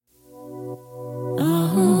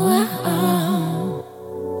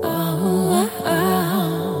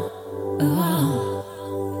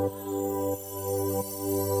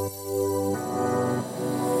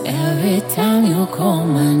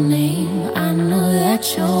that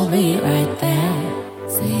you'll be right there.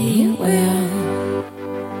 Say you will.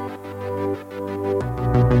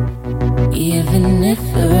 Even if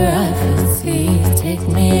the rifle seas take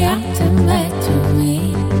me out and back to me,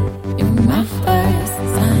 you're my first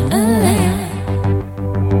sign of land.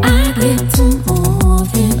 I get to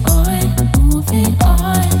moving on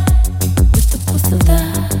with the pulse of the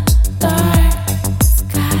dark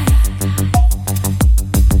sky.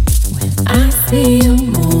 When I see you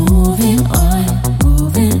moving on,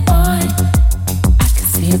 I can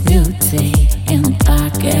see your beauty in the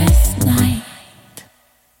darkest night.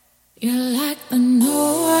 You're like the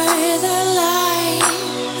northern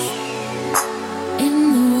lights in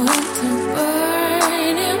the winter,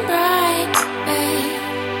 burning bright, babe.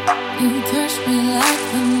 You touch me like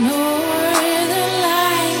the northern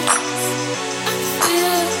lights. I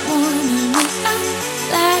feel it warming me up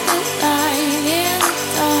like a light in the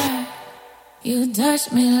dark. You touch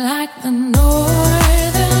me like the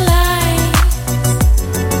northern lights.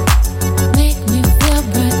 Make me feel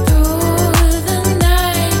bright through the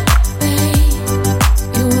night, babe.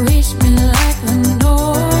 You reach me like the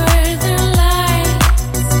northern lights.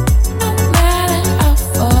 No matter how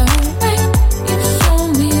far away, you show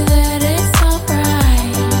me that it's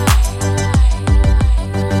alright.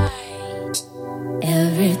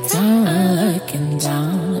 Every time I'm looking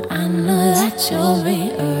down, I know that you'll be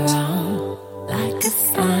around, like a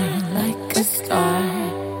sign, like a star.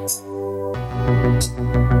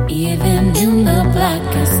 Even in the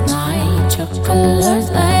blackest night, your colors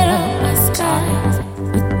light up my skies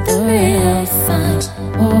with the real sun.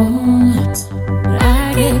 Oh, but I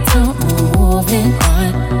get to moving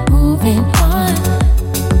on.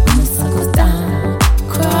 When the sun goes down,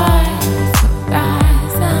 cries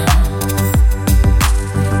horizons.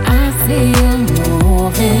 I see you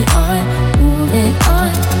moving on.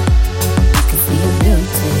 I can see your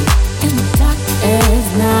beauty in the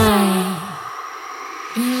darkest night.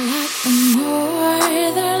 You're like the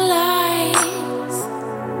northern lights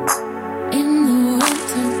in the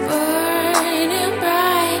winter, burning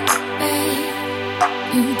bright, babe.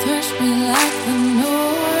 You touch me like the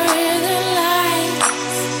northern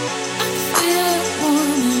lights. I feel it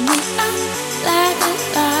warming me up like a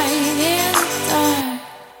light in the dark.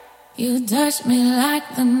 You touch me like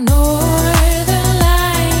the northern